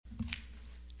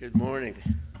Good morning.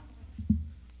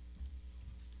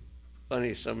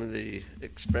 Funny, some of the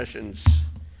expressions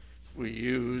we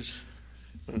use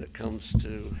when it comes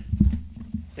to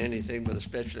anything, but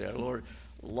especially our Lord,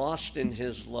 lost in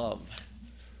His love.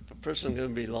 If a person's going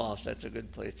to be lost, that's a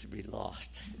good place to be lost.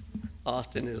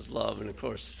 Lost in His love, and of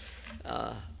course,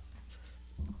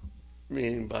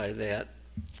 meaning by that,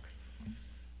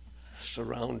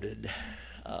 surrounded,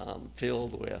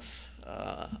 filled with,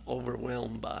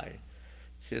 overwhelmed by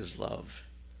His love.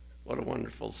 What a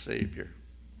wonderful Savior.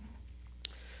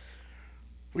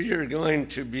 We are going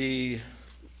to be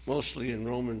mostly in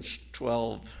Romans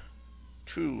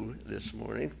 12:2 this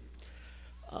morning.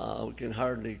 We can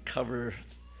hardly cover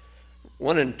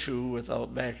 1 and 2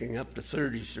 without backing up to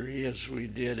 33 as we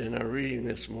did in our reading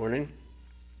this morning.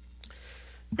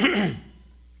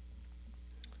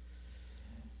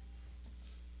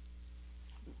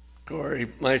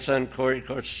 My son Corey, of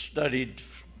course, studied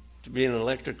to be an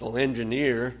electrical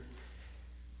engineer.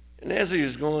 And as he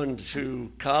was going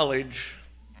to college,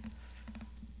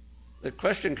 the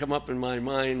question come up in my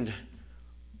mind,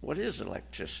 what is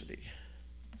electricity?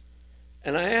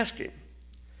 And I asked him.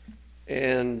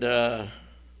 And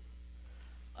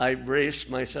I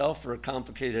braced myself for a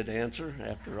complicated answer.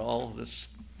 After all, this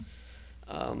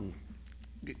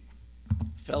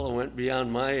fellow went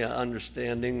beyond my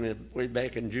understanding way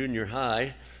back in junior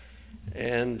high.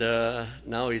 And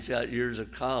now he's got years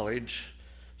of college.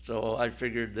 So I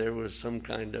figured there was some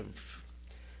kind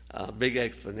of big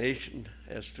explanation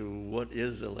as to what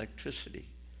is electricity.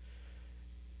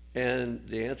 And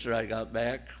the answer I got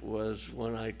back was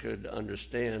one I could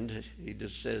understand. He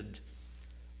just said,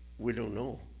 we don't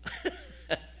know.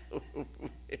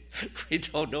 We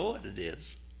don't know what it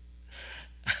is.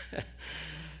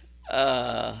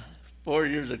 4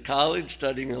 years of college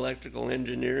studying electrical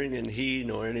engineering, and he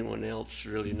nor anyone else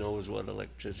really knows what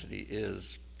electricity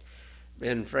is.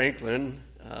 Ben Franklin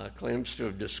claims to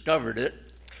have discovered it.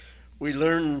 We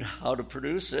learned how to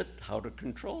produce it, how to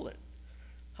control it,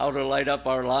 how to light up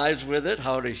our lives with it,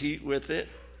 how to heat with it,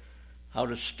 how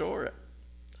to store it,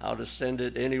 how to send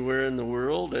it anywhere in the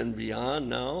world and beyond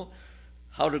now,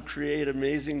 how to create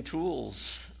amazing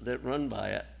tools that run by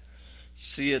it,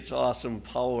 see its awesome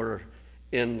power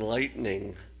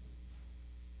enlightening,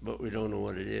 but we don't know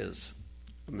what it is.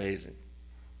 Amazing.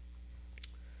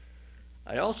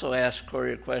 I also asked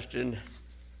Corey a question,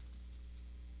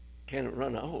 can it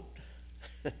run out?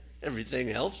 Everything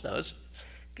else does.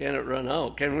 Can it run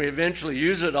out? Can we eventually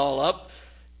use it all up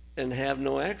and have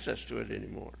no access to it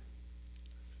anymore?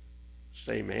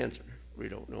 Same answer. We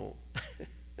don't know.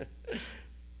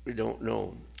 We don't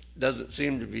know. Doesn't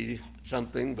seem to be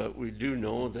something, but we do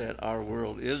know that our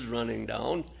world is running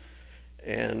down,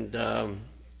 and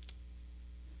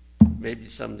maybe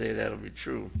someday that'll be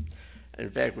true. In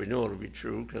fact, we know it'll be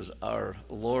true because our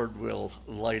Lord will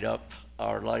light up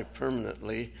our life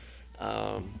permanently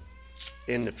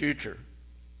in the future.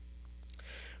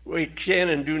 We can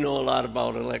and do know a lot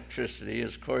about electricity,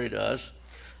 as Corey does.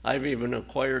 I've even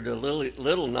acquired a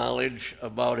little knowledge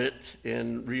about it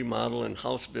in remodel and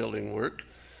house building work.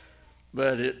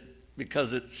 But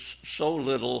because it's so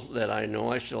little that I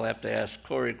know, I still have to ask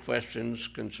Corey questions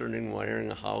concerning wiring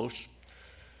a house.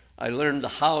 I learned the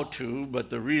how to, but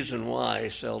the reason why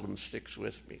seldom sticks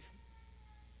with me.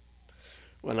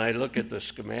 When I look at the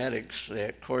schematics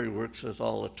that Corey works with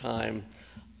all the time,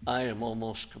 I am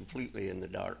almost completely in the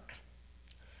dark.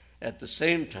 At the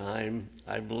same time,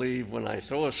 I believe when I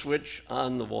throw a switch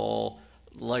on the wall,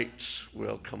 lights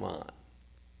will come on.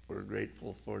 We're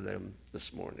grateful for them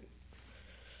this morning.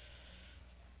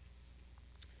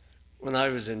 When I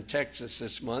was in Texas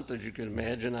this month, as you can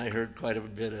imagine, I heard quite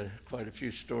a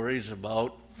few stories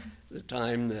about the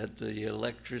time that the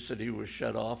electricity was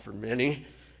shut off for many,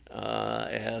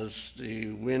 as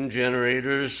the wind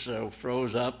generators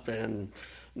froze up and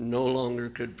no longer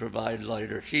could provide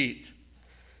light or heat.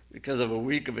 Because of a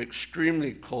week of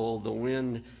extremely cold, the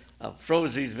wind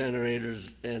froze these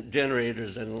generators, and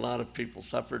a lot of people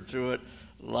suffered through it.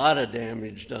 A lot of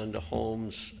damage done to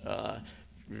homes. If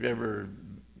you've ever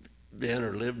been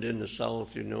or lived in the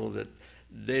South, you know that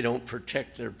they don't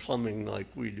protect their plumbing like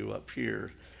we do up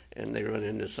here, and they run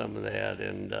into some of that,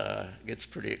 and it gets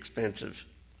pretty expensive.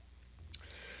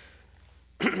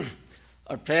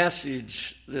 Our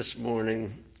passage this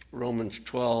morning, Romans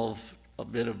 12, a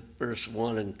bit of verse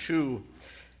 1 and 2,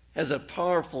 has a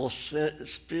powerful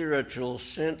spiritual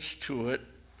sense to it,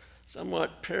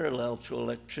 somewhat parallel to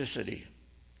electricity.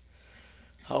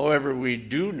 However, we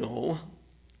do know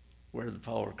where the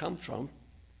power comes from,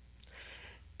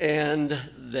 and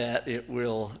that it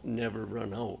will never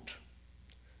run out.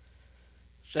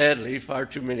 Sadly, far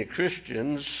too many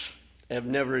Christians have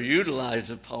never utilized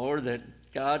the power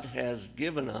that God has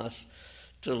given us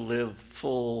to live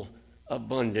full,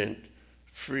 abundant,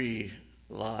 free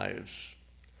lives.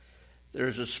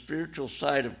 There's a spiritual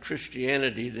side of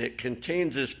Christianity that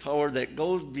contains this power that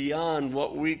goes beyond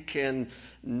what we can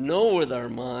know with our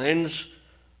minds,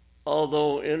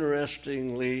 although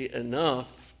interestingly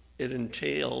enough, it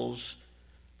entails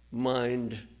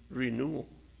mind renewal.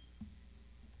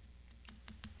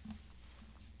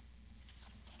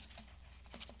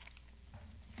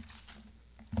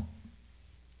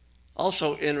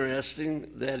 Also interesting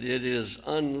that it is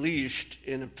unleashed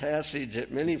in a passage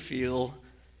that many feel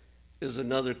is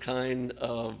another kind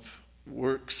of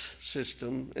works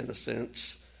system, in a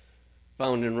sense,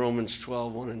 found in Romans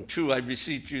 12:1 and 2. I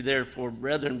beseech you, therefore,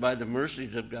 brethren, by the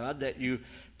mercies of God, that you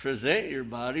present your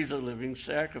bodies a living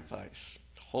sacrifice,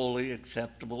 holy,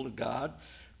 acceptable to God,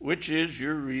 which is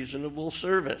your reasonable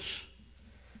service.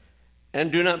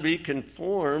 And do not be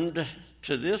conformed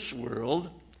to this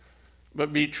world,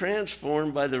 but be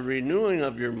transformed by the renewing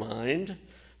of your mind,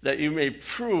 that you may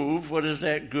prove what is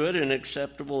that good and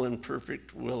acceptable and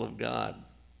perfect will of God.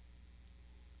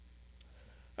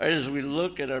 All right, as we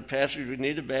look at our passage, we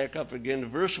need to back up again to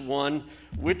verse 1,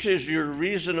 which is your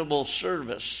reasonable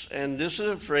service. And this is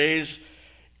a phrase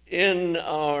in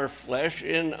our flesh,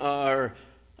 in our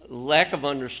lack of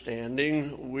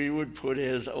understanding, we would put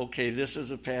as, okay, this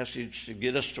is a passage to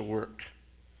get us to work.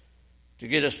 To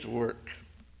get us to work.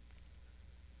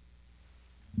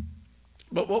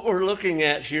 But what we're looking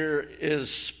at here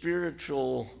is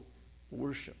spiritual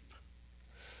worship.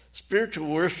 Spiritual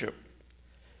worship.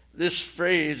 This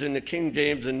phrase in the King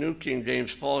James and New King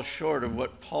James falls short of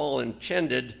what Paul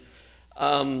intended.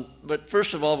 But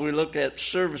first of all, we look at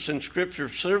service in Scripture.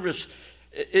 Service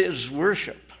is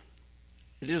worship.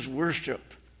 It is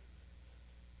worship.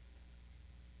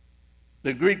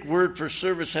 The Greek word for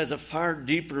service has a far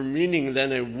deeper meaning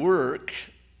than a work,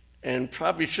 and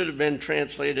probably should have been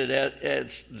translated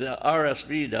as the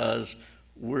RSV does,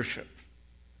 worship.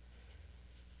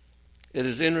 It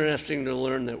is interesting to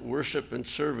learn that worship and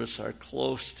service are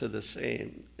close to the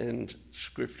same in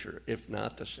Scripture, if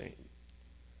not the same.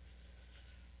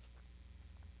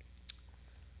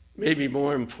 Maybe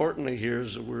more importantly here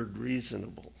is the word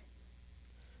reasonable.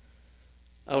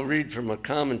 I'll read from a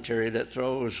commentary that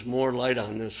throws more light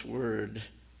on this word.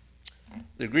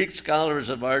 The Greek scholars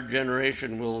of our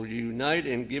generation will unite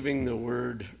in giving the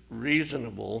word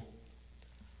reasonable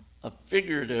a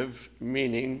figurative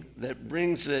meaning that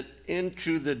brings it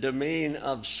into the domain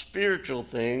of spiritual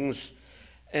things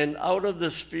and out of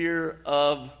the sphere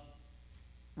of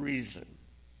reason.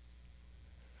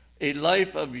 A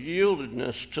life of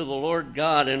yieldedness to the Lord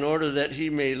God in order that he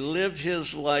may live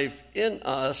his life in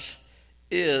us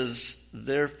is,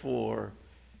 therefore,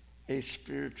 a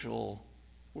spiritual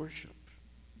worship.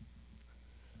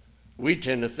 We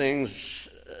tend to think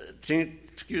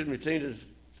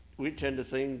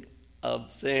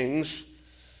of things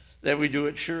that we do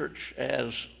at church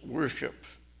as worship.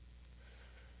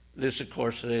 This, of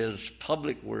course, is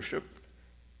public worship,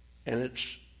 and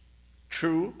it's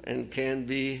true and can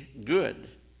be good.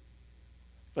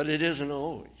 But it isn't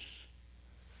always,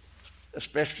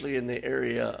 especially in the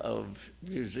area of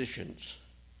musicians.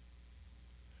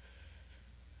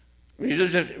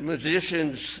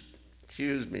 Musicians,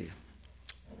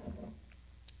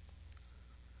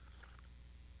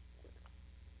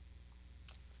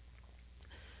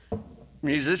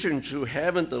 Musicians who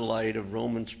haven't the light of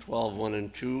Romans 12:1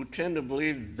 and 2 tend to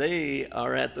believe they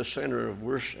are at the center of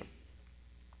worship.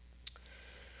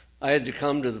 I had to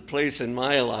come to the place in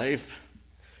my life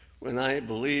when I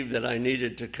believed that I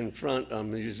needed to confront a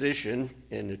musician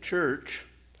in the church,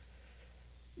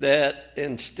 that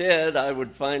instead I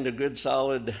would find a good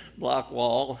solid block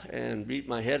wall and beat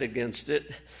my head against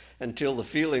it until the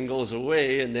feeling goes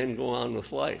away and then go on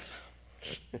with life.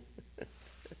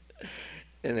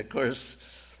 And of course,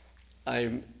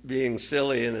 I'm being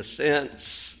silly in a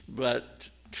sense, but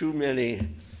too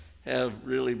many have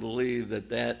really believed that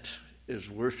that is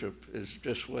worship, is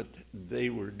just what they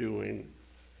were doing.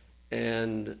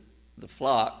 And the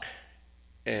flock,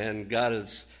 and God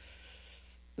is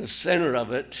the center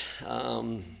of it,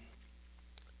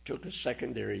 took a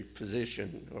secondary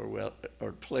position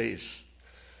or place.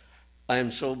 I am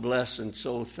so blessed and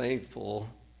so thankful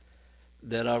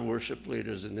that our worship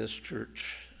leaders in this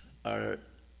church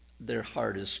their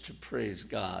heart is to praise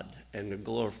God and to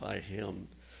glorify Him,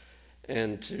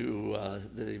 and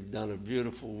they've done a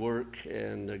beautiful work.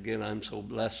 And again, I'm so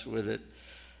blessed with it,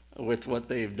 with what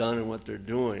they've done and what they're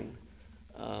doing.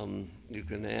 You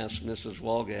can ask Mrs.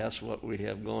 Walgass what we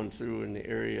have gone through in the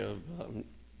area of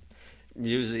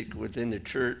music within the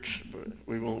church, but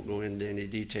we won't go into any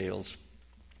details.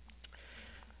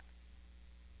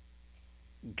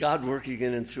 God working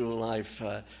in and through a life,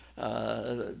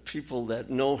 people that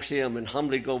know Him and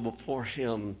humbly go before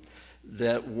Him,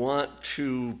 that want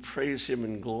to praise Him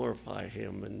and glorify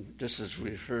Him. And just as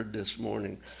we heard this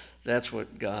morning, that's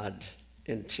what God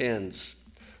intends.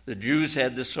 The Jews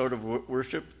had this sort of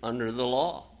worship under the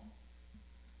law.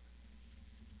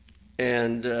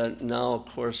 And now, of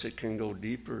course, it can go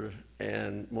deeper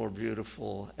and more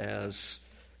beautiful as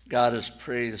God is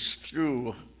praised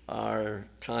through our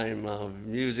time of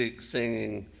music,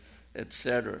 singing,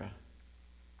 etc.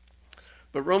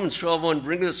 But Romans 12:1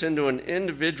 brings us into an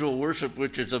individual worship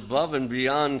which is above and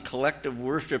beyond collective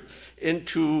worship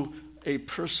into a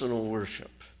personal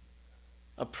worship.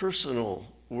 A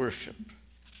personal worship.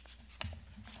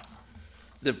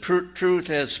 The truth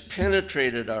has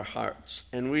penetrated our hearts,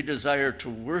 and we desire to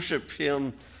worship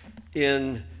Him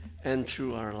in and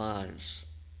through our lives.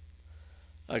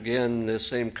 Again, the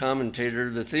same commentator,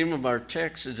 the theme of our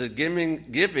text is a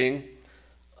giving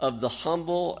of the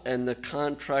humble and the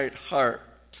contrite heart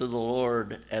to the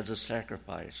Lord as a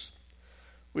sacrifice.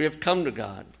 We have come to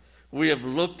God. We have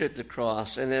looked at the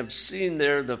cross and have seen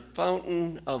there the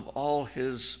fountain of all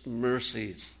His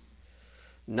mercies.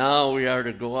 Now we are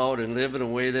to go out and live in a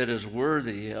way that is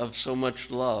worthy of so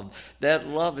much love. That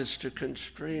love is to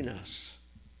constrain us.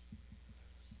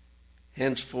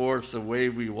 Henceforth, the way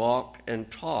we walk and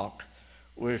talk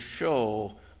will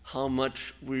show how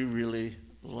much we really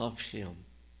love Him.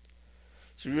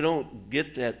 So we don't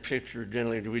get that picture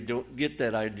generally. We don't get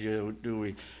that idea, do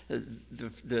we?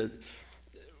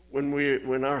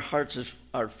 When our hearts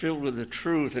are filled with the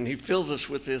truth, and He fills us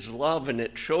with His love, and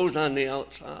it shows on the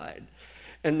outside,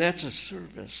 and that's a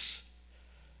service.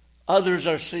 Others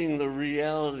are seeing the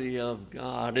reality of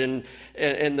God and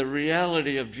the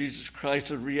reality of Jesus Christ,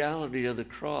 the reality of the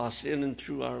cross in and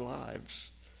through our lives.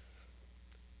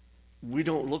 We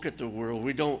don't look at the world.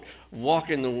 We don't walk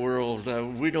in the world.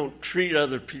 We don't treat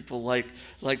other people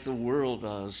like the world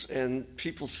does. And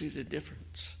people see the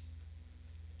difference.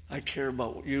 I care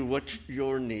about you. What's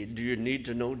your need? Do you need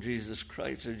to know Jesus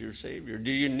Christ as your Savior?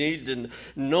 Do you need to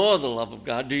know the love of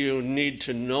God? Do you need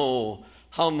to know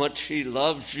how much He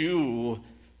loves you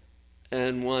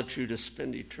and wants you to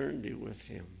spend eternity with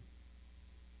Him?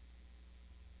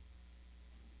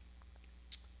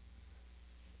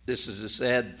 This is a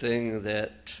sad thing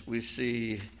that we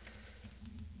see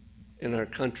in our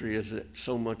country, is that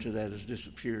so much of that has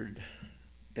disappeared.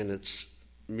 And it's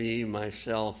me,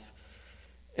 myself,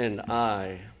 and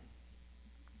I.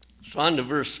 So on to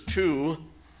verse 2,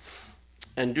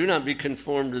 and do not be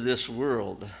conformed to this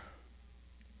world.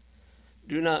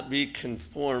 Do not be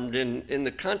conformed. In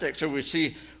the context here we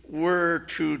see we're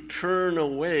to turn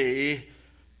away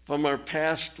from our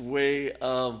past way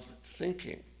of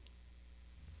thinking.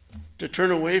 To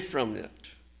turn away from it.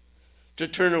 To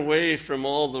turn away from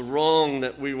all the wrong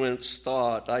that we once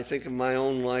thought. I think of my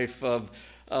own life of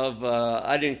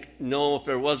I didn't know if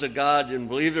there was a God, didn't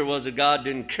believe there was a God,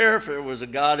 didn't care if there was a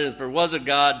God, and if there was a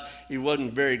God, He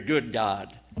wasn't a very good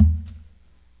God.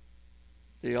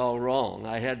 They're all wrong.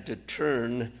 I had to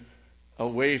turn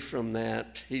away from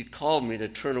that. He called me to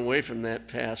turn away from that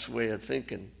past way of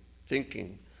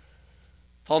thinking.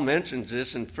 Paul mentions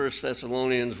this in 1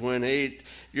 Thessalonians 1:8.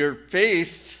 Your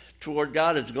faith toward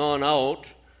God has gone out.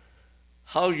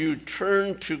 How you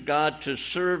turn to God to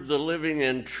serve the living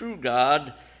and true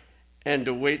God and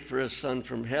to wait for His Son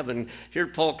from heaven. Here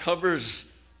Paul covers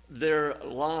their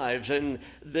lives, and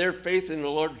their faith in the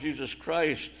Lord Jesus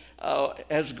Christ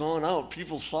has gone out.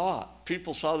 People saw it.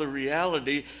 People saw the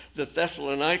reality. The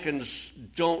Thessalonians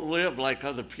don't live like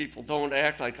other people, don't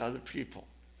act like other people.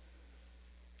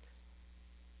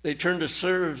 They turned to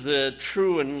serve the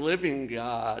true and living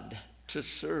God, to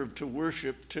serve, to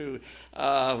worship, to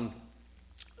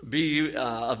be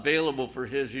available for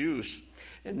His use,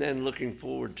 and then looking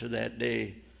forward to that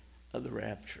day of the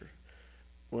rapture,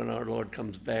 when our Lord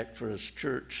comes back for His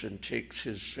church and takes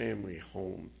His family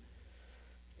home,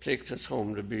 takes us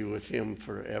home to be with Him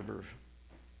forever.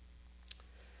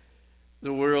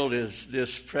 The world is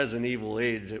this present evil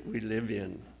age that we live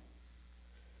in.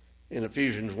 In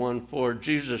Ephesians 1:4,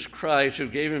 Jesus Christ, who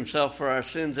gave Himself for our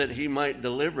sins that He might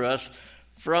deliver us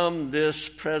from this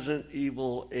present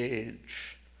evil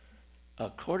age,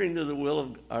 according to the will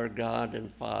of our God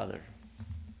and Father.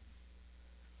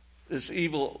 This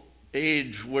evil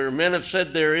age where men have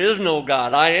said there is no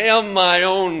God. I am my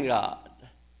own God.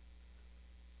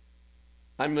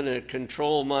 I'm going to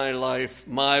control my life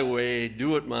my way,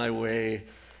 do it my way.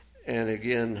 And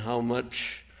again, how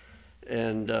much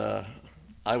and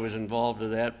I was involved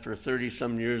in that for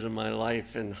 30-some years of my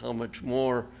life, and how much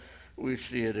more we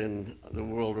see it in the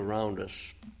world around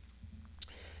us.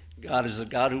 God is a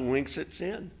God who winks at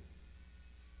sin.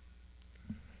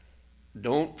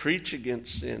 Don't preach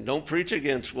against sin. Don't preach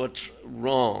against what's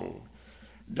wrong.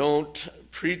 Don't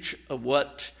preach of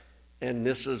what, and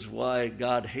this is why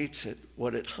God hates it,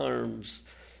 what it harms,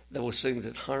 those things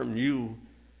that harm you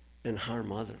and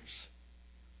harm others.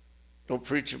 Don't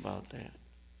preach about that.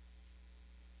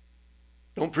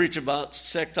 Don't preach about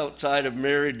sex outside of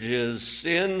marriage is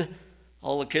sin.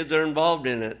 All the kids are involved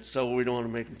in it, so we don't want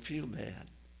to make them feel bad.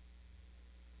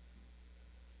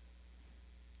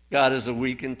 God is a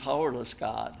weak and powerless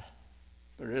God.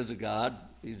 There is a God.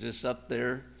 He's just up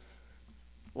there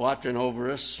watching over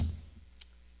us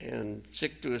and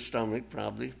sick to his stomach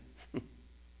probably,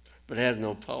 but has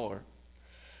no power.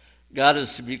 God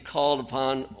is to be called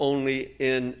upon only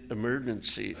in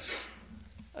emergencies.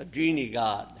 A genie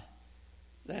God.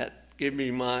 That give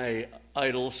me my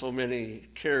idol, so many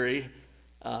carry,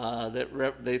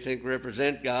 that they think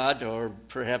represent God, or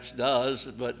perhaps does,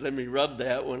 but let me rub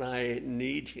that when I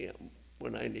need him,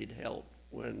 when I need help,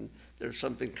 when there's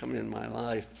something coming in my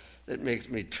life that makes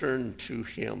me turn to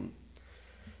him.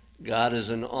 God is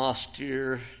an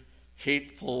austere,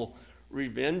 hateful,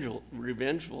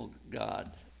 revengeful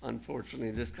God.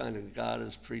 Unfortunately, this kind of God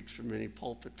is preached from many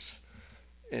pulpits,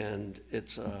 and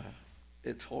it's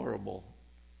horrible.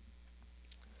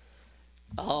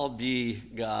 I'll be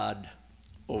God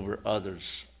over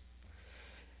others.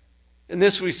 And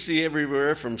this we see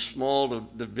everywhere, from small to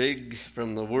the big,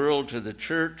 from the world to the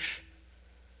church.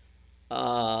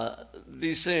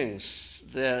 These things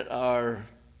that are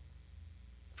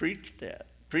preached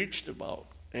about,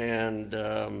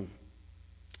 and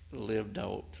lived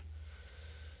out.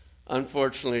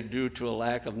 Unfortunately, due to a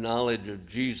lack of knowledge of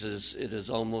Jesus, it is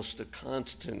almost a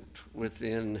constant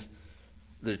within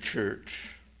the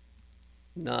church,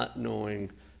 not knowing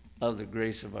of the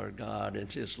grace of our God and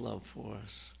his love for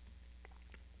us.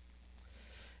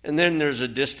 And then there's a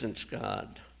distant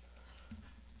God.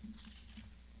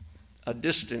 A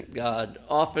distant God.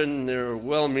 Often there are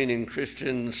well-meaning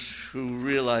Christians who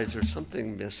realize there's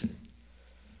something missing.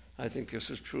 I think this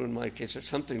is true in my case. There's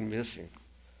something missing.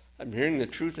 I'm hearing the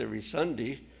truth every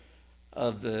Sunday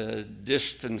of the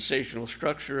dispensational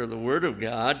structure of the Word of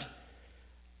God,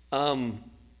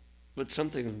 but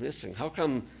something is missing. How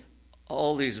come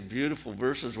all these beautiful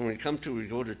verses, when we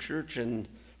go to church and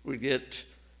we get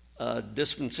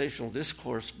dispensational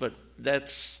discourse, but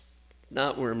that's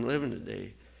not where I'm living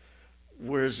today?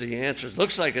 Where's the answers?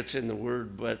 Looks like it's in the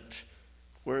Word, but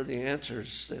where are the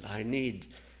answers that I need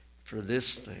for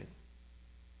this thing?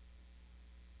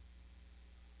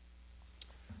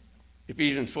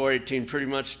 Ephesians 4:18 pretty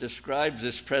much describes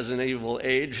this present evil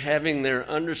age, having their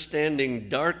understanding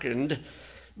darkened,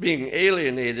 being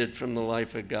alienated from the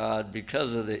life of God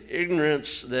because of the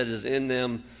ignorance that is in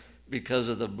them, because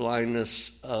of the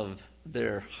blindness of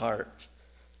their heart.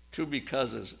 Two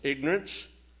becauses: ignorance,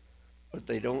 what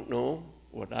they don't know,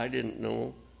 what I didn't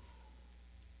know,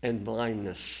 and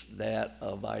blindness, that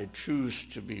of I choose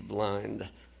to be blind.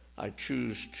 I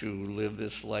choose to live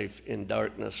this life in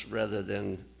darkness rather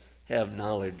than have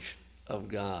knowledge of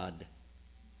God.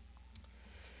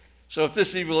 So if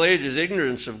this evil age is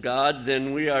ignorance of God,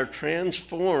 then we are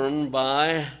transformed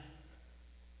by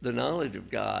the knowledge of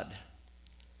God.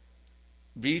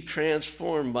 Be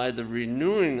transformed by the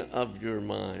renewing of your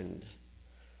mind.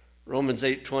 Romans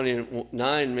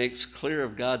 8:29 makes clear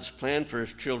of God's plan for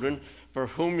his children, for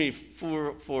whom he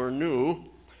foreknew,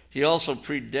 he also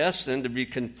predestined to be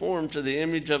conformed to the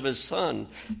image of his Son,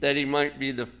 that he might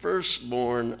be the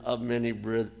firstborn of many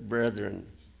brethren.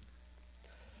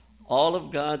 All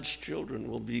of God's children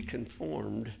will be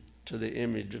conformed to the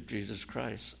image of Jesus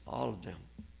Christ, all of them.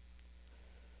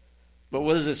 But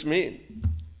what does this mean?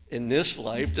 In this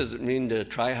life, does it mean to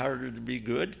try harder to be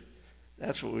good?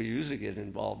 That's what we usually get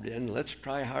involved in. Let's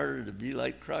try harder to be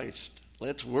like Christ.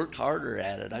 Let's work harder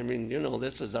at it. I mean,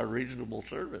 this is our reasonable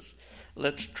service.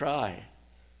 Let's try.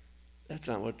 That's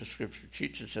not what the Scripture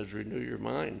teaches. It says renew your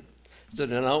mind. It's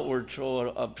an outward show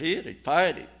of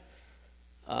piety.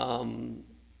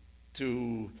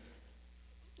 To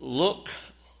look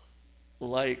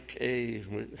like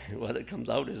what it comes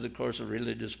out is, of course, a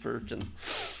religious person.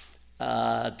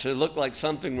 To look like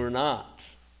something we're not.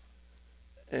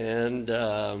 And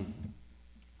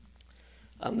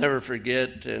I'll never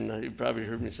forget, and you probably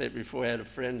heard me say it before, I had a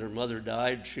friend, her mother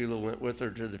died. Sheila went with her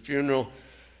to the funeral,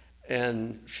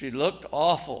 and she looked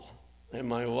awful. And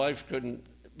my wife couldn't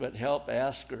but help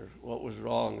ask her what was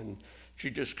wrong, and she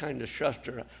just kind of shushed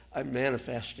her. I'm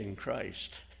manifesting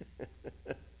Christ.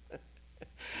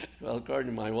 Well,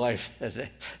 according to my wife,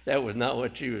 that was not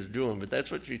what she was doing, but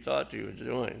that's what she thought she was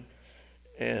doing.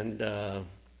 And,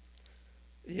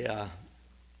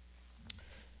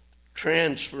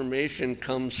 transformation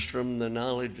comes from the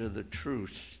knowledge of the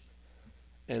truth.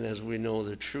 And as we know,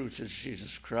 the truth is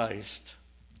Jesus Christ.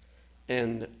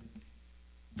 And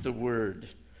the Word,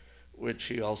 which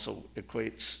he also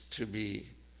equates to be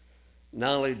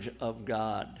knowledge of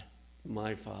God,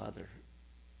 my Father,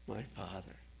 my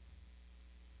Father.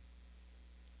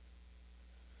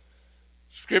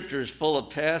 Scripture is full of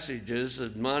passages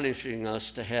admonishing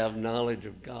us to have knowledge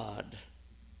of God.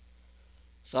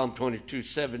 Psalm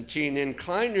 22:17,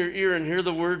 incline your ear and hear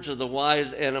the words of the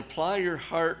wise, and apply your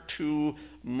heart to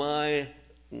my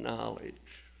knowledge.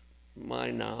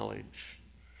 My knowledge.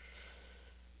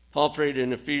 Paul prayed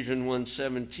in Ephesians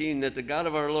 1:17 that the God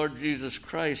of our Lord Jesus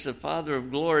Christ, the Father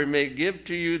of glory, may give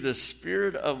to you the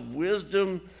spirit of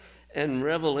wisdom and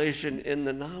revelation in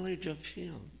the knowledge of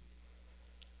him.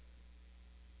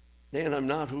 Man, I'm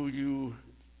not who you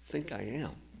think I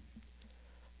am.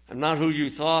 I'm not who you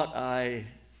thought I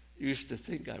used to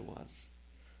think I was.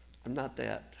 I'm not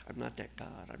that. I'm not that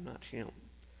God. I'm not him.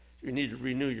 You need to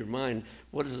renew your mind.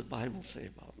 What does the Bible say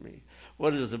about me?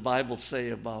 What does the Bible say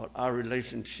about our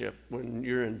relationship when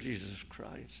you're in Jesus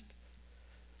Christ?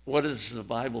 What does the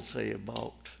Bible say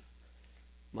about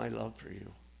my love for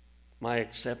you, my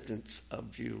acceptance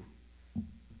of you?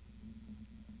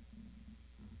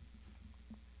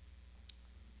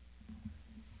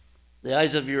 The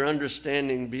eyes of your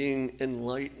understanding being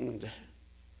enlightened.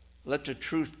 Let the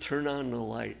truth turn on the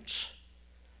lights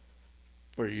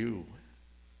for you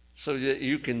so that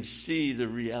you can see the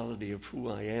reality of who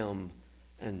I am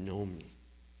and know me.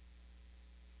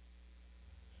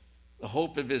 The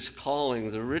hope of his calling,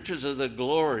 the riches of the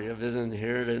glory of his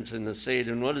inheritance in the saints,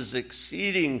 and what is the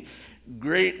exceeding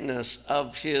greatness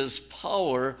of his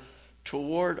power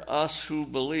toward us who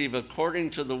believe,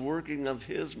 according to the working of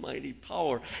his mighty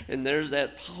power. And there's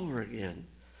that power again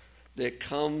that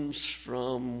comes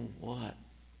from what?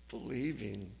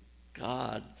 Believing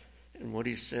God and what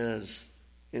he says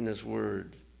in his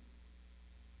word.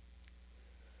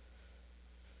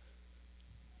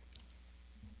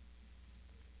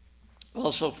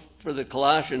 Also for the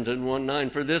Colossians in 1:9,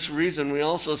 for this reason we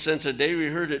also, since the day we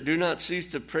heard it, do not cease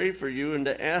to pray for you and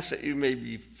to ask that you may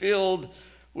be filled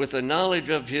with the knowledge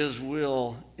of his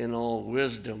will in all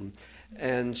wisdom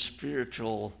and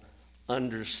spiritual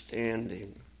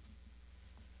understanding.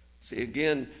 See,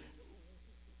 again,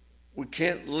 we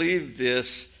can't leave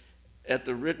this at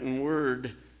the written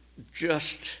word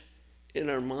just in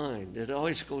our mind. It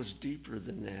always goes deeper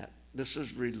than that. This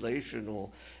is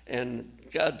relational. And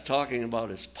God talking about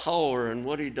his power and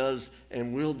what he does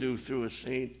and will do through a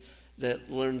saint that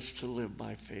learns to live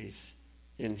by faith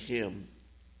in him.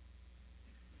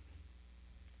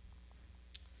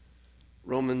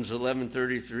 Romans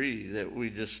 11:33 that we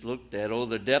just looked at. Oh,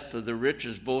 the depth of the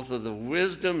riches, both of the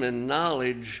wisdom and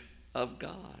knowledge of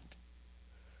God.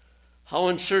 How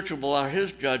unsearchable are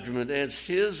his judgment as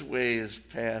his ways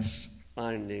past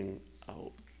finding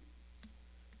out.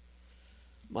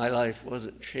 My life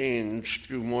wasn't changed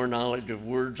through more knowledge of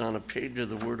words on a page of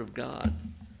the Word of God.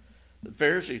 The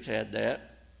Pharisees had that.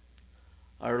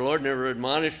 Our Lord never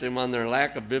admonished them on their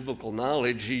lack of biblical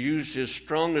knowledge. He used his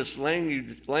strongest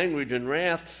language in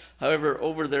wrath, however,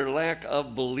 over their lack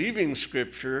of believing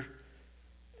Scripture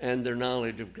and their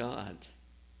knowledge of God.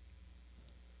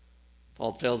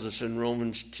 Paul tells us in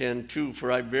Romans 10:2,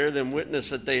 for I bear them witness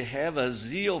that they have a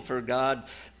zeal for God,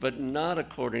 but not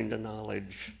according to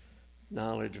knowledge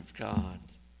of God.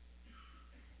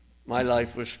 My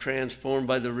life was transformed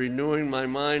by the renewing my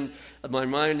mind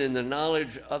in the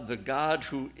knowledge of the God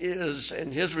who is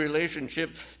and his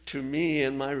relationship to me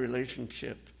and my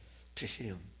relationship to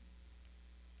him.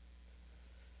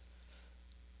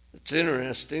 It's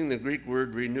interesting, the Greek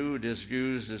word renewed is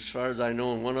used, as far as I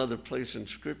know, in one other place in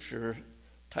Scripture,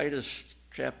 Titus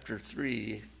chapter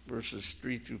 3, verses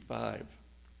 3 through 5.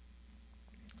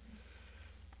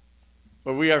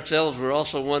 For we ourselves were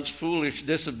also once foolish,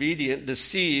 disobedient,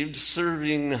 deceived,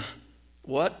 serving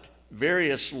what?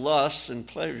 Various lusts and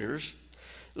pleasures,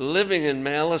 living in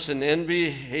malice and envy,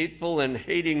 hateful and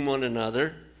hating one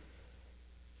another.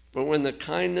 But when the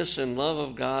kindness and love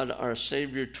of God our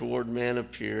Savior toward man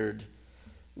appeared,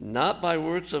 not by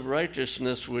works of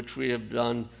righteousness which we have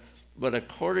done, but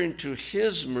according to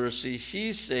his mercy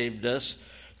he saved us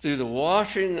through the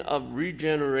washing of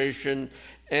regeneration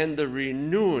and the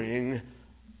renewing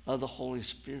of the Holy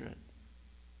Spirit.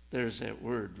 There's that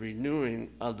word,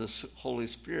 renewing of the Holy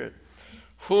Spirit,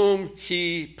 whom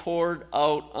he poured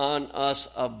out on us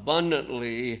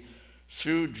abundantly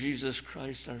through Jesus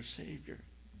Christ our Savior.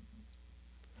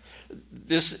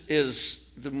 This is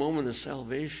the moment of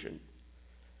salvation.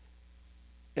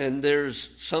 And there's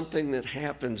something that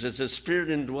happens as the Spirit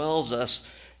indwells us,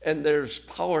 and there's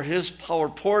power, His power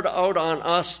poured out on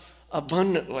us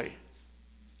abundantly.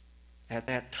 At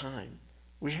that time,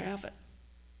 we have it.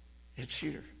 It's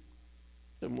here,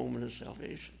 the moment of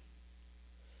salvation.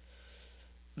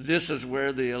 This is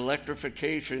where the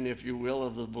electrification, if you will,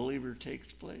 of the believer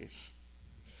takes place.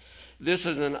 This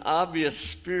is an obvious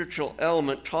spiritual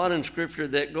element taught in Scripture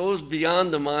that goes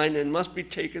beyond the mind and must be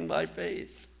taken by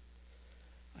faith.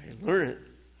 I learn it,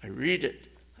 I read it,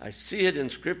 I see it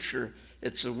in Scripture.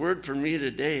 It's a word for me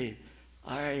today.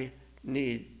 I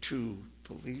need to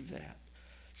believe that.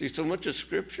 See, so much of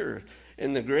Scripture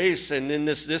and the grace, and in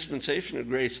this dispensation of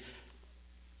grace,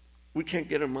 we can't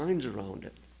get our minds around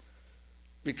it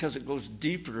because it goes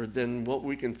deeper than what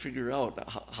we can figure out.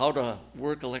 How to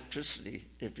work electricity,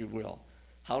 if you will,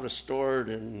 how to store it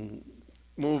and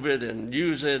move it and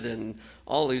use it and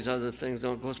all these other things.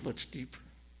 No, it goes much deeper.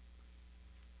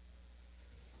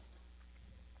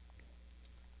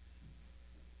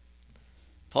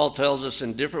 Paul tells us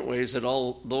in different ways that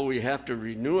although we have to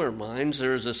renew our minds,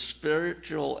 there is a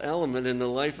spiritual element in the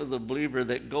life of the believer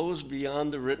that goes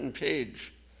beyond the written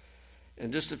page.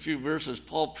 In just a few verses,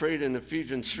 Paul prayed in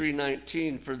Ephesians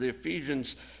 3:19 for the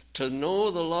Ephesians to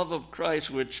know the love of Christ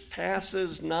which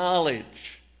passes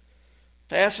knowledge,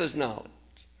 that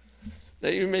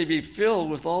you may be filled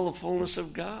with all the fullness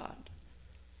of God.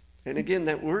 And again,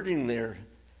 that wording there,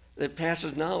 that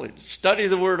passes knowledge. Study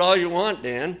the word all you want,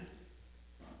 Dan.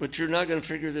 But you're not going to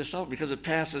figure this out because it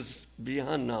passes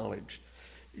beyond knowledge.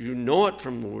 You know it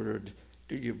from the Word.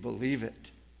 Do you believe it?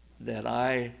 That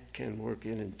I can work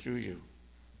in and through you.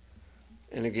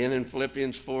 And again in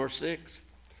Philippians 4:6,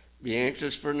 be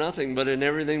anxious for nothing, but in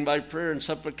everything by prayer and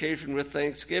supplication with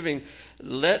thanksgiving,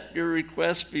 let your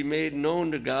requests be made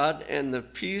known to God, and the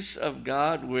peace of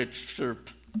God which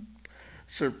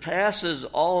surpasses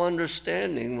all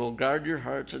understanding will guard your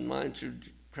hearts and minds through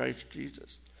Christ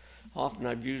Jesus. Often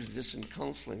I've used this in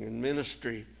counseling and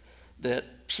ministry, that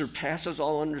surpasses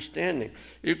all understanding.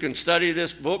 You can study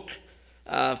this book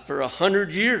for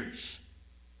 100 years,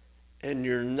 and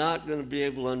you're not going to be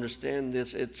able to understand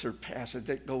this. It surpasses,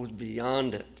 it goes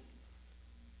beyond it.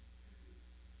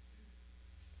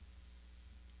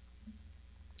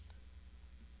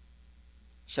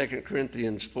 Second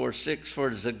Corinthians 4:6, for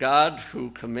it is a God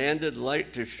who commanded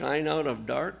light to shine out of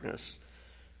darkness,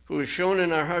 who has shown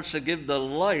in our hearts to give the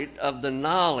light of the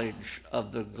knowledge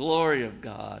of the glory of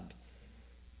God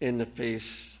in the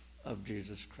face of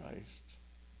Jesus Christ.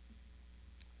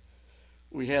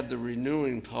 We have the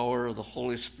renewing power of the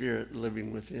Holy Spirit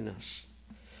living within us.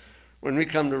 When we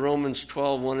come to Romans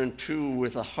 12:1 and 2,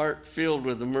 with a heart filled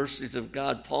with the mercies of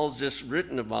God, Paul's just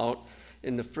written about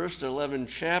in the first 11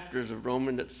 chapters of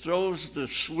Romans, that throws the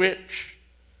switch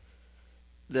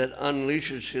that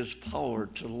unleashes his power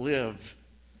to live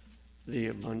the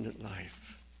abundant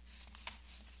life.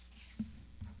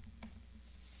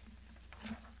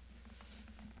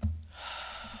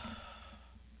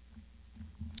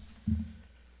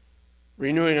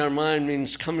 Renewing our mind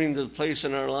means coming to the place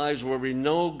in our lives where we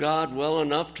know God well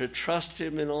enough to trust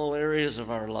Him in all areas of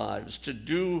our lives, to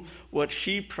do what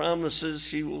He promises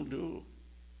He will do.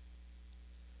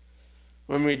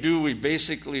 When we do, we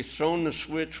basically thrown the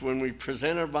switch when we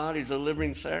present our bodies a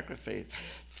living sacrifice.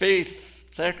 Faith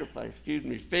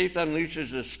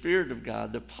unleashes the Spirit of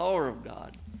God, the power of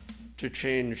God, to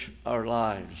change our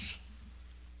lives.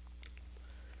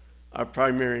 Our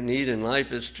primary need in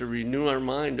life is to renew our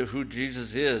mind to who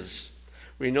Jesus is.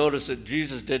 We notice that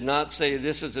Jesus did not say,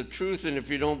 this is the truth, and if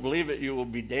you don't believe it, you will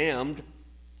be damned.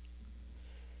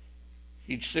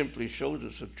 He simply shows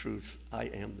us the truth. I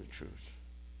am the truth.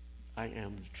 I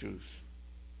am the truth.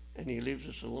 And He leaves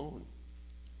us alone.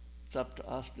 It's up to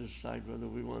us to decide whether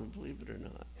we want to believe it or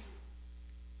not.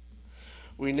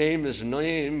 We name His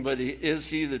name, but is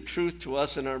He the truth to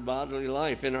us in our bodily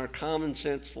life, in our common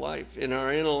sense life, in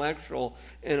our intellectual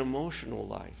and emotional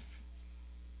life?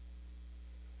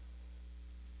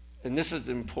 And this is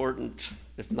important,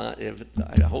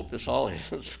 I hope this all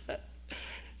is, but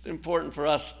it's important for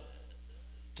us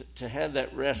to have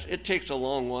that rest. It takes a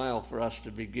long while for us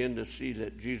to begin to see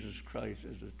that Jesus Christ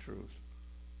is the truth.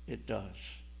 It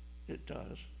does. It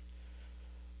does.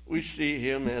 We see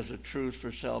Him as a truth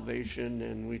for salvation,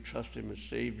 and we trust Him as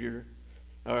Savior.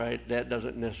 All right, that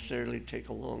doesn't necessarily take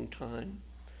a long time.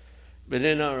 But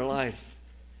in our life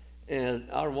and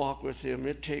our walk with Him,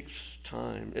 it takes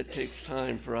time. It takes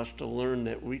time for us to learn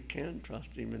that we can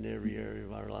trust Him in every area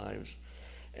of our lives.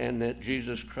 and that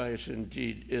Jesus Christ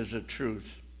indeed is a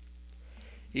truth.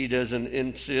 He doesn't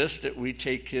insist that we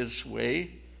take his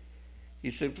way.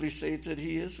 He simply states that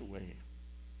he is a way.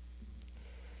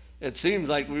 It seems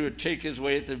like we would take his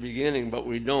way at the beginning, but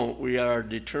we don't. We are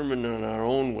determined on our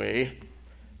own way.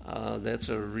 That's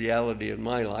a reality in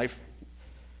my life.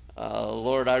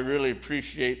 Lord, I really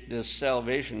appreciate this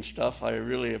salvation stuff. I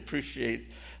really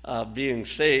appreciate being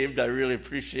saved. I really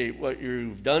appreciate what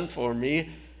you've done for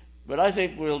me. But I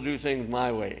think we'll do things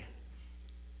my way.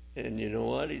 And you know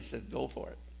what? He said, go for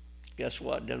it. Guess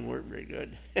what? Doesn't work very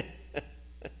good.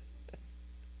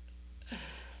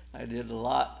 I did a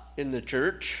lot in the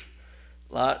church,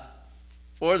 a lot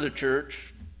for the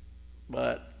church,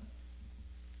 but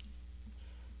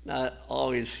not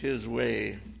always his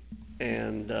way.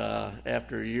 And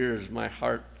after years, my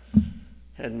heart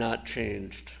had not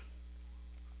changed.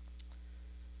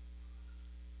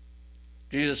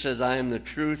 Jesus says, I am the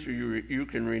truth. You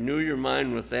can renew your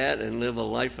mind with that and live a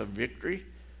life of victory,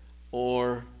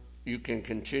 or you can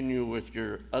continue with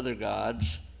your other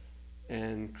gods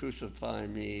and crucify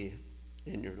me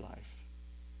in your life.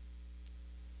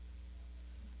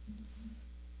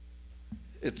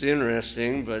 It's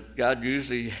interesting, but God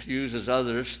usually uses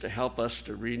others to help us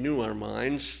to renew our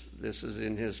minds. This is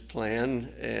in his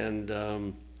plan,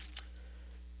 and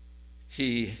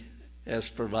he has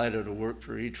provided a work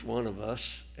for each one of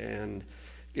us and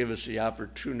give us the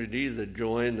opportunity, the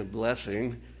joy, and the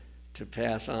blessing to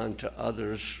pass on to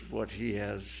others what he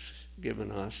has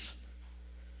given us,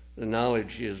 the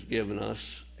knowledge he has given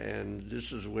us, and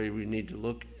this is the way we need to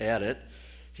look at it.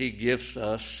 He gifts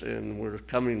us, and we're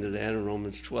coming to that in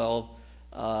Romans 12,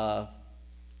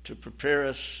 to prepare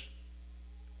us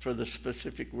for the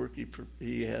specific work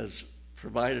he has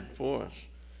provided for us.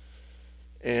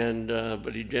 And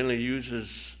but he generally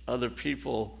uses other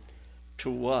people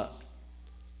to what?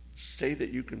 Say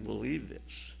that you can believe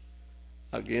this.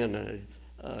 Again,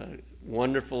 a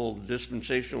wonderful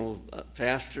dispensational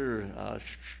pastor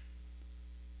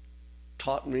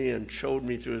taught me and showed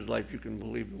me through his life, you can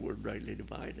believe the word rightly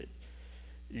divided.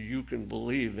 You can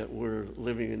believe that we're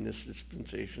living in this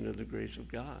dispensation of the grace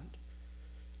of God.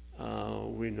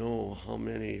 We know how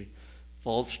many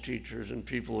false teachers and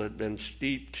people that have been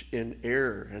steeped in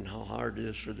error and how hard it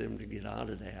is for them to get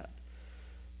out of that.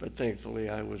 But thankfully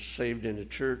I was saved in a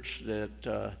church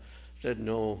that said,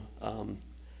 no,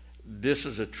 this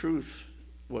is a truth,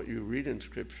 what you read in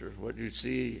Scripture, what you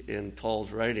see in Paul's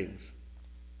writings.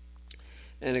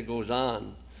 And it goes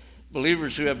on.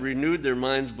 Believers who have renewed their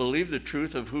minds believe the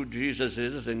truth of who Jesus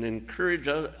is and encourage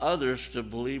others to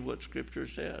believe what Scripture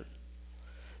says.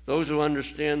 Those who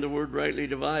understand the word rightly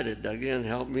divided, again,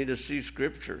 helped me to see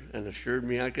Scripture and assured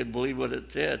me I could believe what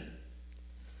it said.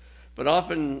 But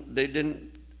often they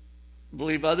didn't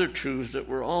believe other truths that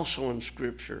were also in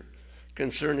Scripture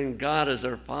concerning God as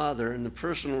our Father and the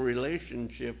personal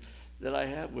relationship that I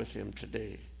have with him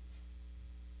today.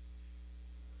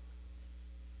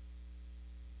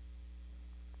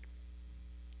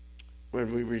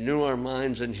 When we renew our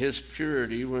minds in his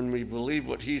purity, when we believe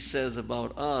what he says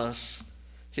about us,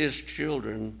 his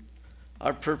children,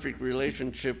 our perfect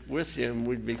relationship with him,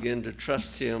 we begin to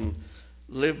trust him,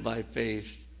 live by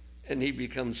faith, and he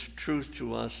becomes truth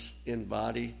to us in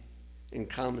body, in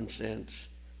common sense,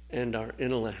 and our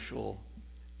intellectual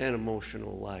and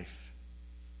emotional life.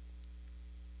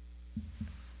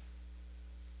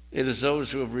 It is those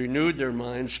who have renewed their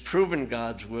minds, proven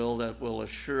God's will, that will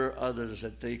assure others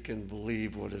that they can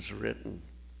believe what is written.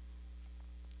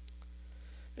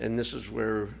 And this is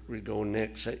where we go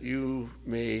next, that you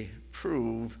may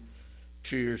prove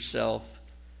to yourself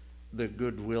the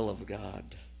good will of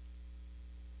God.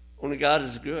 Only God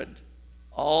is good.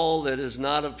 All that is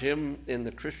not of him in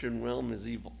the Christian realm is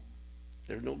evil.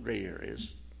 There are no gray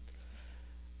areas.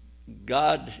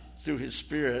 God, through his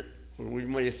Spirit, when we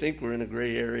may think we're in a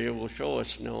gray area, will show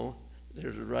us, no,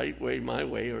 there's a right way, my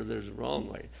way, or there's a wrong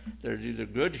way. There's either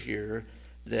good here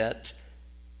that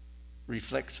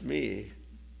reflects me,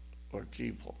 or it's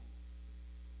evil.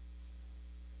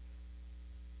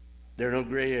 There are no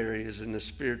gray areas in the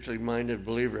spiritually minded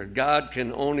believer. God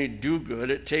can only do good.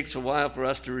 It takes a while for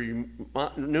us to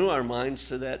renew our minds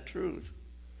to that truth.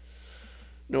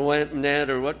 No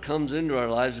matter what comes into our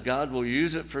lives, God will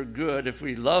use it for good if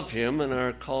we love him and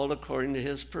are called according to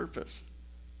his purpose.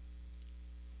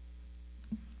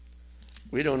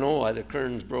 We don't know why the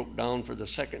Kearns broke down for the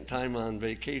second time on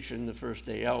vacation the first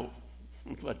day out,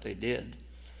 but they did.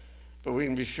 But we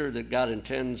can be sure that God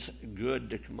intends good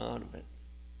to come out of it.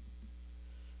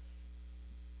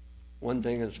 One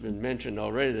thing that's been mentioned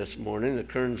already this morning, the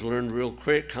Kearns learned real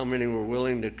quick how many were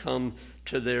willing to come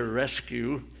to their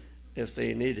rescue if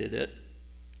they needed it.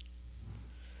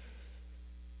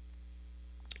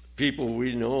 People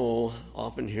we know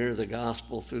often hear the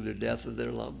gospel through the death of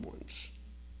their loved ones.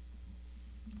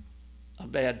 A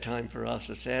bad time for us,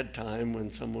 a sad time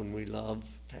when someone we love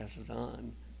passes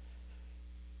on.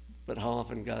 But how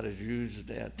often God has used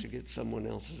that to get someone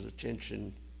else's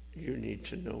attention. You need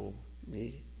to know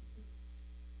me.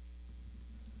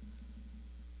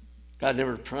 God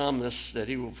never promised that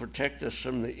he will protect us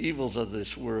from the evils of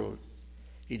this world.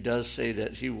 He does say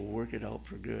that he will work it out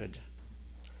for good.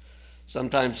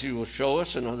 Sometimes he will show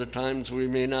us, and other times we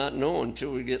may not know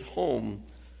until we get home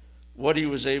what he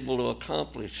was able to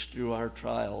accomplish through our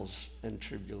trials and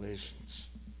tribulations.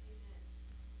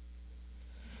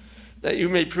 That you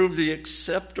may prove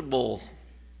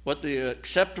what the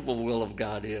acceptable will of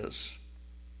God is.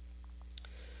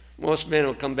 Most men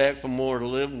will come from from war to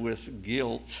live with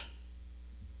guilt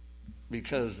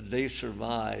because they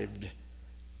survived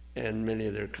and many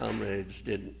of their comrades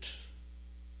didn't.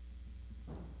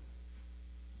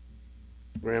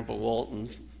 Grandpa Walton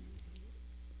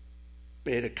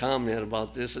made a comment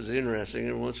about this. It's interesting.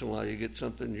 Every once in a while you get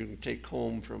something you can take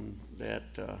home from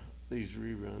these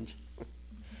reruns.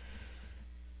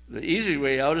 The easy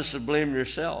way out is to blame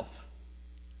yourself.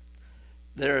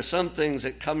 There are some things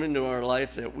that come into our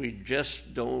life that we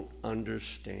just don't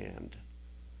understand.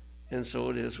 And so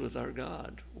it is with our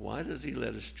God. Why does he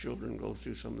let his children go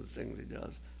through some of the things he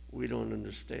does? We don't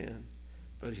understand.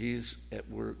 But he's at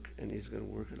work, and he's going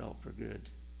to work it out for good.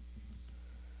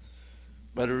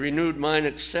 But a renewed mind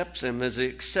accepts him as the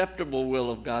acceptable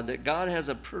will of God, that God has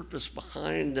a purpose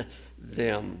behind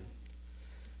them.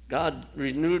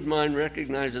 Renewed mind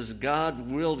recognizes God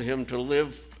willed him to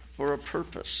live for a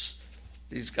purpose.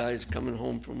 These guys coming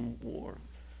home from war.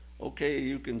 Okay,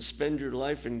 you can spend your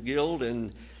life in guilt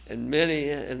and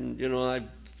I've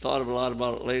thought a lot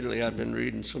about it lately. I've been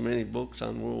reading so many books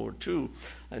on World War II.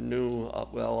 I knew,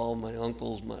 all my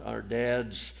uncles, our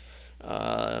dads,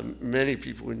 many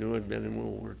people we knew had been in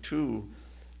World War II,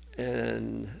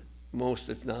 and most,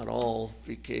 if not all,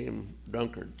 became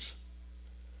drunkards.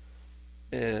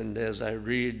 And as I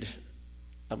read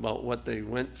about what they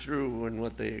went through and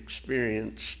what they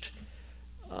experienced,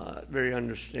 very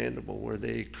understandable where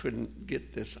they couldn't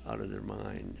get this out of their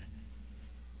mind.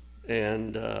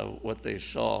 And what they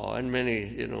saw. And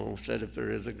many, said if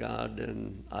there is a God,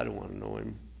 then I don't want to know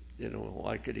him.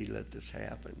 Why could he let this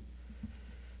happen?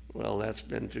 Well, that's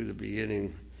been through the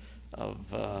beginning of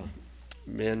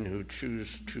men who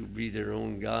choose to be their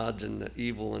own gods and the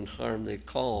evil and harm they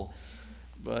call.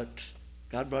 But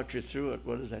God brought you through it.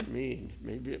 What does that mean?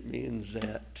 Maybe it means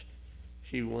that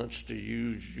he wants to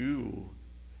use you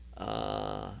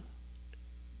for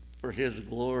his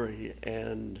glory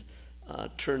and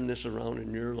turn this around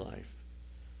in your life.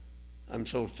 I'm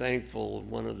so thankful.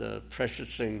 One of the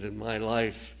precious things in my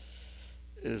life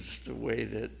is the way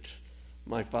that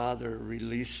my father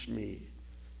released me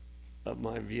of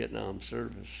my Vietnam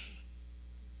service.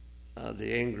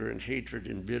 The anger and hatred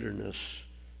and bitterness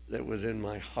that was in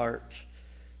my heart.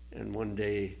 And one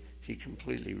day he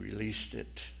completely released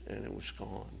it and it was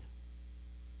gone.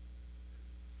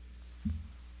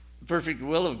 Perfect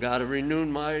will of God. A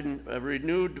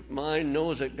renewed mind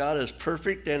knows that God is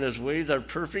perfect and his ways are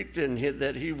perfect, and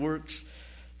that he works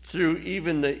through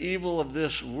even the evil of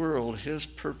this world, his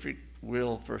perfect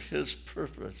will for his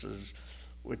purposes,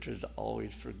 which is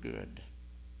always for good.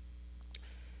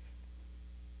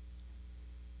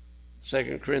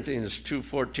 2 Corinthians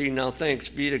 2:14, now thanks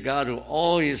be to God who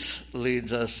always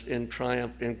leads us in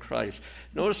triumph in Christ.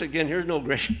 Notice again, here's no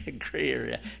gray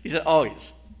area. He said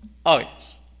always.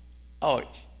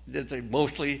 Did say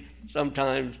mostly,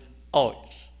 sometimes,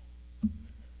 always.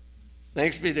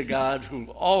 Thanks be to God who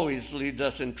always leads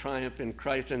us in triumph in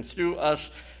Christ, and through us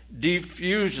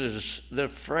diffuses the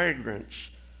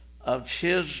fragrance of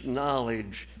his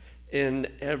knowledge in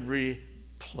every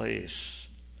place.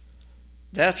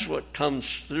 That's what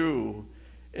comes through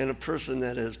in a person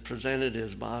that has presented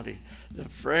his body. The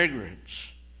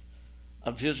fragrance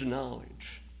of his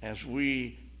knowledge as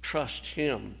we trust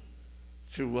him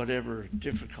through whatever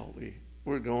difficulty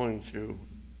we're going through.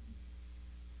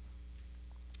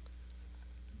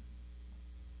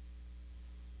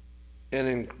 And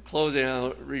in closing,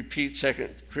 I'll repeat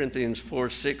 2 Corinthians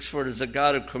 4:6, for it is a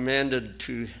God who commanded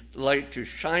light to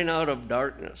shine out of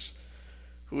darkness,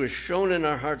 who has shown in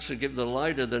our hearts to give the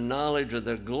light of the knowledge of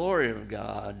the glory of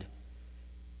God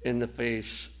in the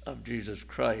face of Jesus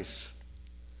Christ.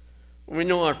 When we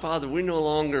know our Father, we no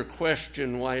longer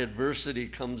question why adversity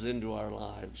comes into our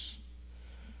lives.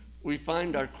 We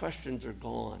find our questions are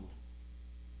gone.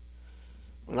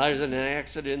 When I was in an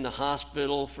accident in the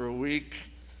hospital for a week,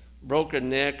 broken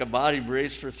neck, a body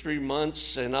brace for 3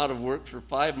 months, and out of work for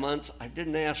 5 months. I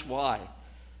didn't ask why.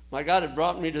 My God had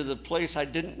brought me to the place I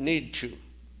didn't need to.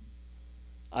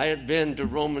 I had been to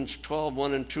Romans 12,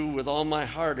 1 and 2 with all my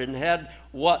heart and had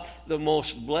what? The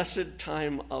most blessed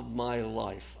time of my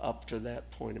life up to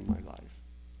that point in my life.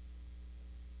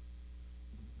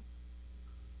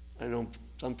 I know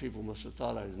some people must have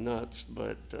thought I was nuts,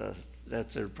 but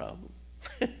that's their problem.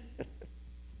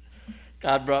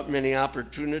 God brought many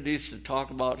opportunities to talk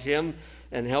about Him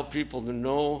and help people to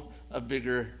know a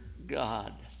bigger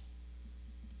God.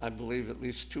 I believe at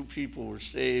least 2 people were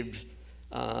saved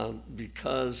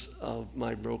because of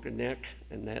my broken neck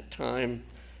in that time,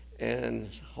 and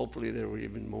hopefully there were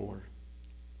even more.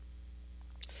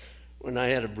 When I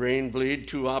had a brain bleed,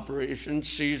 2 operations,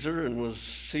 seizures,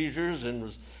 and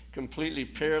was completely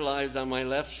paralyzed on my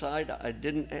left side, I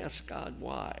didn't ask God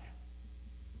why.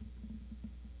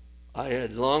 I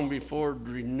had long before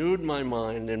renewed my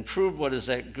mind and proved what is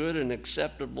that good and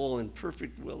acceptable and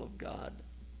perfect will of God.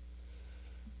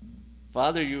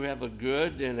 Father, you have a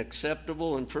good and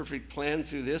acceptable and perfect plan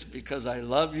through this because I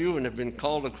love you and have been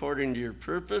called according to your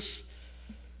purpose.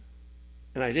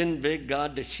 And I didn't beg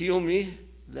God to heal me.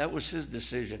 That was his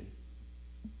decision.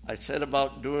 I set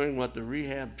about doing what the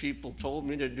rehab people told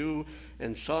me to do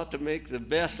and sought to make the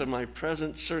best of my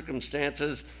present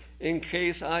circumstances in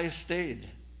case I stayed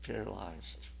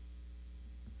paralyzed.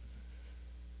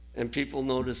 And people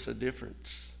notice a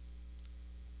difference.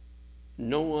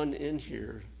 No one in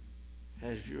here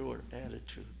has your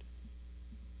attitude.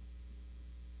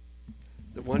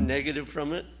 The one negative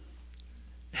from it,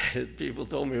 people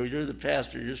told me, well, you're the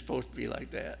pastor, you're supposed to be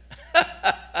like that.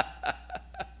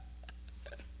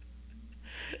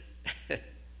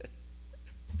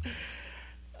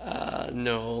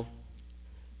 No,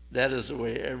 that is the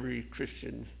way every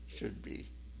Christian should be.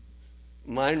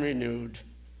 Mind renewed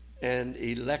and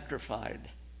electrified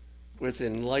with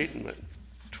enlightenment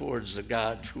towards the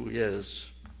God who is.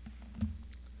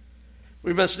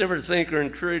 We must never think or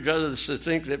encourage others to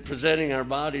think that presenting our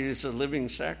bodies as a living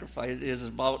sacrifice is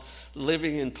about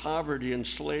living in poverty and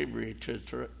slavery to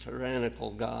a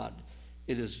tyrannical God.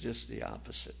 It is just the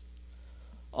opposite.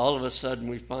 All of a sudden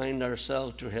we find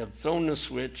ourselves to have thrown the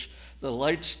switch, the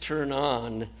lights turn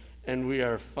on, and we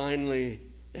finally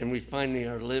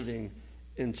are living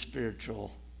in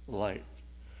spiritual light.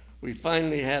 We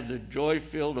finally have the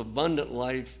joy-filled, abundant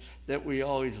life that we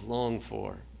always long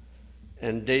for.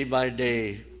 And day by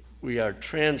day, we are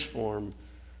transformed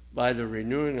by the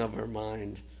renewing of our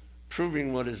mind,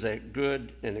 proving what is that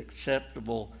good and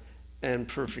acceptable and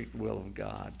perfect will of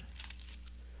God.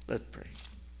 Let's pray.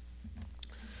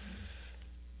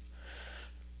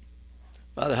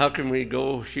 Father, how can we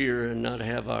go here and not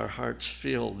have our hearts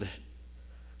filled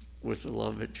with the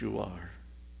love that you are?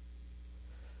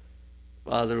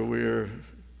 Father,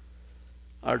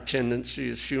 our tendency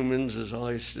as humans is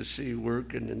always to see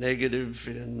work in the negative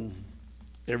in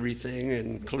everything,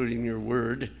 including your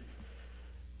word.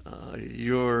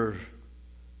 Your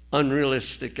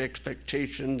unrealistic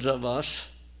expectations of us,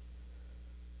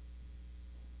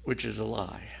 which is a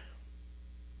lie.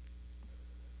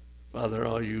 Father,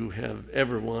 all you have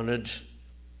ever wanted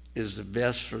is the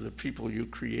best for the people you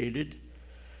created,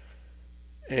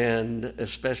 and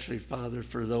especially, Father,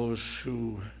 for those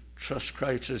who trust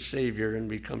Christ as Savior and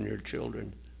become your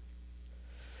children.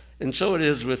 And so it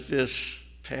is with this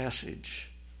passage.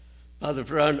 Father,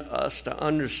 for us to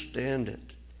understand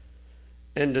it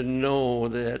and to know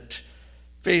that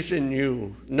faith in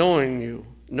you,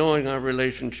 knowing our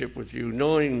relationship with you,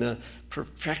 knowing the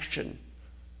perfection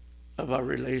of our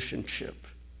relationship,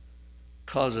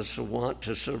 cause us to want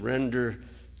to surrender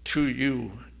to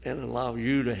you and allow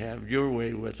you to have your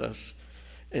way with us.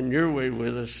 And your way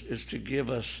with us is to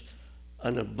give us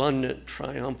an abundant,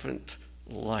 triumphant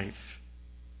life.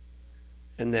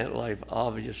 And that life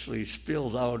obviously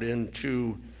spills out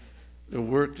into the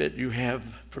work that you have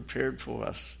prepared for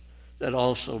us that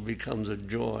also becomes a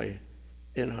joy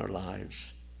in our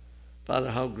lives.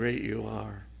 Father, how great you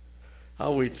are.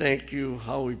 How we thank you,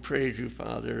 how we praise you,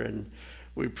 Father, and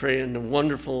we pray in the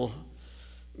wonderful,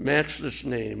 matchless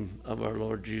name of our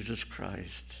Lord Jesus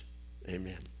Christ.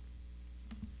 Amen.